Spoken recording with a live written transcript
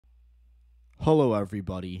Hello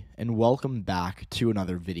everybody, and welcome back to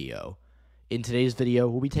another video. In today's video,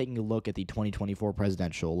 we'll be taking a look at the 2024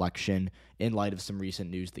 presidential election in light of some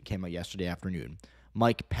recent news that came out yesterday afternoon.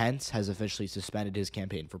 Mike Pence has officially suspended his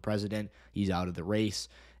campaign for president. He's out of the race.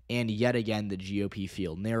 And yet again, the GOP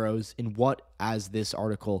field narrows in what, as this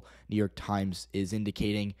article, New York Times, is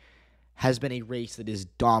indicating, has been a race that is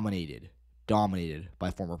dominated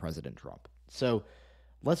by former President Trump. So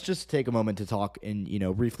let's just take a moment to talk and,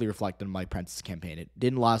 briefly reflect on Mike Pence's campaign. It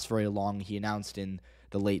didn't last very long. He announced in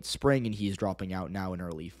the late spring, and he's dropping out now in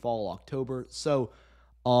early fall, October. So,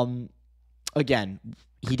 again,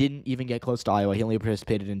 he didn't even get close to Iowa. He only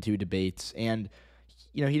participated in 2 debates, and,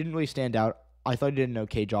 he didn't really stand out. I thought he did an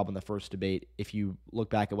okay job on the first debate. If you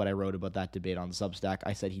look back at what I wrote about that debate on Substack,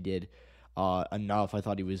 I said he did enough. I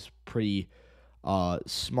thought he was pretty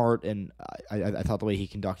smart, and I thought the way he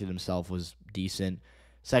conducted himself was decent.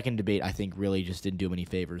 Second debate, I think, really just didn't do him any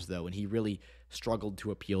favors, though, and he really struggled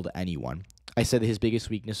to appeal to anyone. I said that his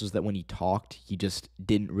biggest weakness was that when he talked, he just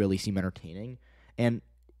didn't really seem entertaining. And,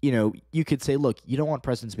 you could say, look, you don't want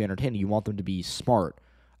presidents to be entertaining. You want them to be smart,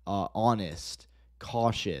 honest,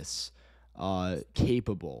 cautious,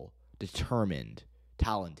 capable, determined,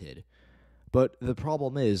 talented. But the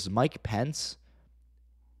problem is Mike Pence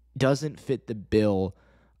doesn't fit the bill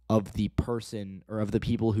of the person or of the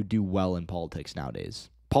people who do well in politics nowadays.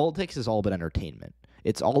 Politics is all about entertainment.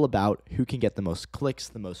 It's all about who can get the most clicks,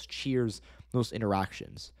 the most cheers, the most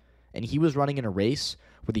interactions. And he was running in a race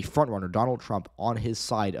with the frontrunner, Donald Trump, on his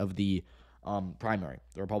side of the primary,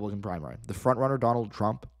 the Republican primary. The frontrunner, Donald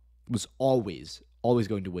Trump, was always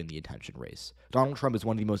going to win the attention race. Donald Trump is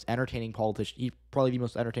one of the most entertaining politicians. He's probably the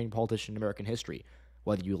most entertaining politician in American history.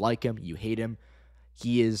 Whether you like him, you hate him,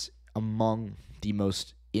 he is among the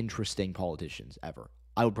most interesting politicians ever.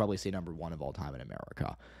 I would probably say number 1 of all time in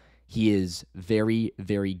America. He is very,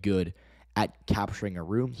 very good at capturing a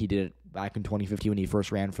room. He did it back in 2015 when he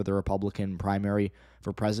first ran for the Republican primary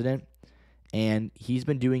for president, and he's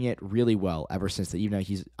been doing it really well ever since that. Even though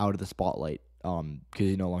he's out of the spotlight because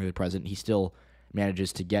he's no longer the president, he still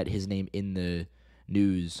manages to get his name in the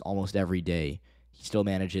news almost every day. He still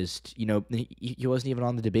manages to, he wasn't even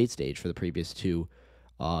on the debate stage for the previous 2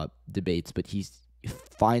 debates, but he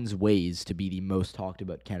finds ways to be the most talked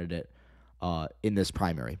about candidate in this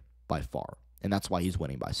primary by far, and that's why he's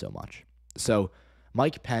winning by so much. So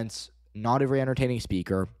Mike Pence, not a very entertaining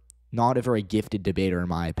speaker, not a very gifted debater in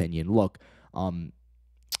my opinion. Look,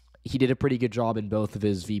 he did a pretty good job in both of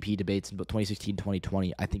his VP debates in 2016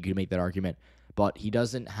 2020. I think you can make that argument, but he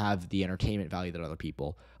doesn't have the entertainment value that other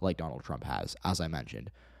people like Donald Trump has, as I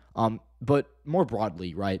mentioned. But more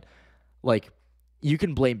broadly, right, like, you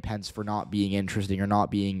can blame Pence for not being interesting or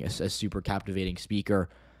not being a super captivating speaker,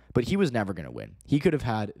 but he was never going to win. He could have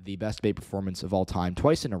had the best debate performance of all time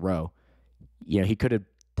twice in a row. He could have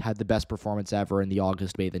had the best performance ever in the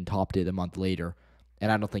August debate, then topped it a month later,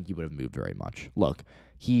 and I don't think he would have moved very much. Look,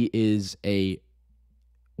 he is a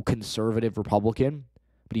conservative Republican,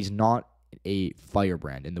 but he's not a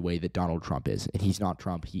firebrand in the way that Donald Trump is, and he's not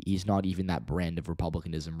Trump. He's not even that brand of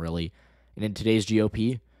Republicanism, really. And in today's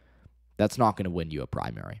GOP, that's not going to win you a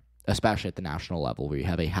primary, especially at the national level where you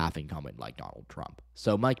have a half incumbent like Donald Trump.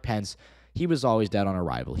 So Mike Pence, he was always dead on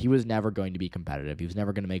arrival. He was never going to be competitive. He was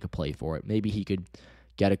never going to make a play for it. Maybe he could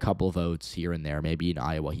get a couple of votes here and there. Maybe in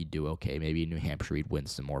Iowa he'd do okay. Maybe in New Hampshire he'd win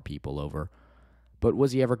some more people over. But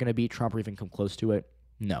was he ever going to beat Trump or even come close to it?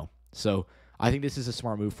 No. So I think this is a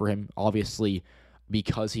smart move for him. Obviously,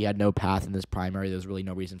 because he had no path in this primary, there's really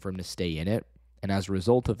no reason for him to stay in it. And as a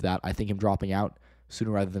result of that, I think him dropping out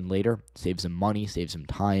sooner rather than later saves him money, saves him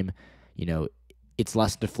time. It's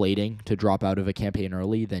less deflating to drop out of a campaign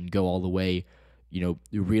early than go all the way,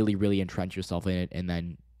 really, really entrench yourself in it and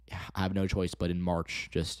then have no choice but in March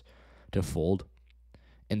just to fold.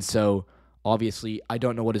 And so, obviously, I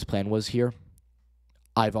don't know what his plan was here.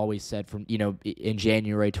 I've always said in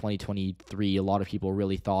January 2023, a lot of people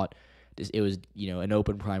really thought it was, an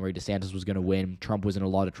open primary. DeSantis was going to win. Trump was in a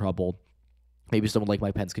lot of trouble. Maybe someone like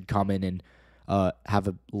Mike Pence could come in and have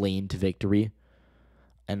a lane to victory.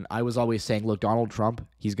 And I was always saying, look, Donald Trump,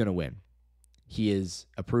 he's going to win. He is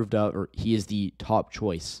approved of, or he is the top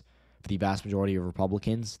choice for the vast majority of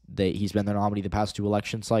Republicans. He's been their nominee the past 2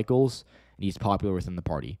 election cycles, and he's popular within the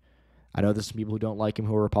party. I know there's some people who don't like him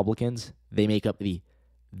who are Republicans. They make up the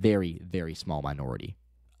very, very small minority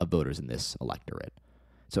of voters in this electorate.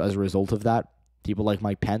 So as a result of that, people like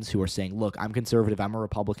Mike Pence who are saying, look, I'm conservative, I'm a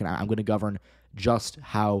Republican, I'm going to govern just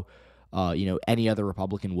how any other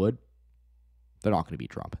Republican would, they're not going to beat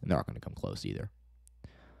Trump, and they're not going to come close either.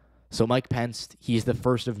 So Mike Pence, he's the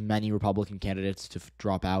first of many Republican candidates to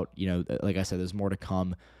drop out. Like I said, there's more to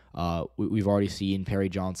come. We've already seen Perry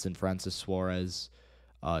Johnson, Francis Suarez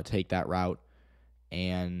take that route,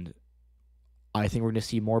 and I think we're going to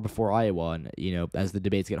see more before Iowa, and as the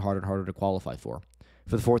debates get harder and harder to qualify for.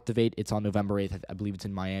 For the fourth debate, it's on November 8th. I believe it's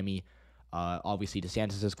in Miami. Obviously,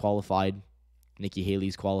 DeSantis is qualified, Nikki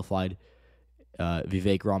Haley's qualified,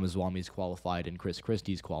 Vivek Ramaswamy's qualified, and Chris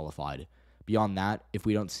Christie's qualified. Beyond that, if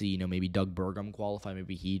we don't see, maybe Doug Burgum qualify,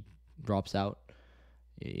 maybe he drops out,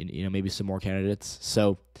 maybe some more candidates.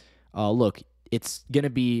 So, look, it's going to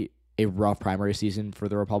be a rough primary season for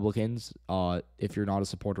the Republicans. If you're not a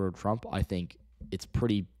supporter of Trump, I think it's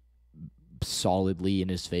pretty solidly in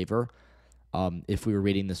his favor. If we were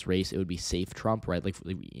rating this race, it would be safe Trump, right? Like,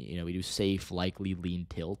 we do safe, likely, lean,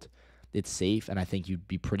 tilt. It's safe, and I think it'd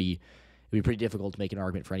be pretty difficult to make an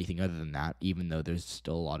argument for anything other than that, even though there's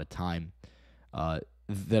still a lot of time.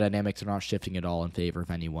 The dynamics are not shifting at all in favor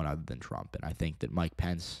of anyone other than Trump, and I think that Mike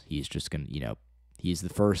Pence, he's just going to, he's the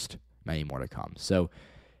first, many more to come. So,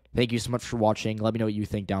 thank you so much for watching. Let me know what you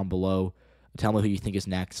think down below. Tell me who you think is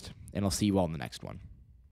next, and I'll see you all in the next one.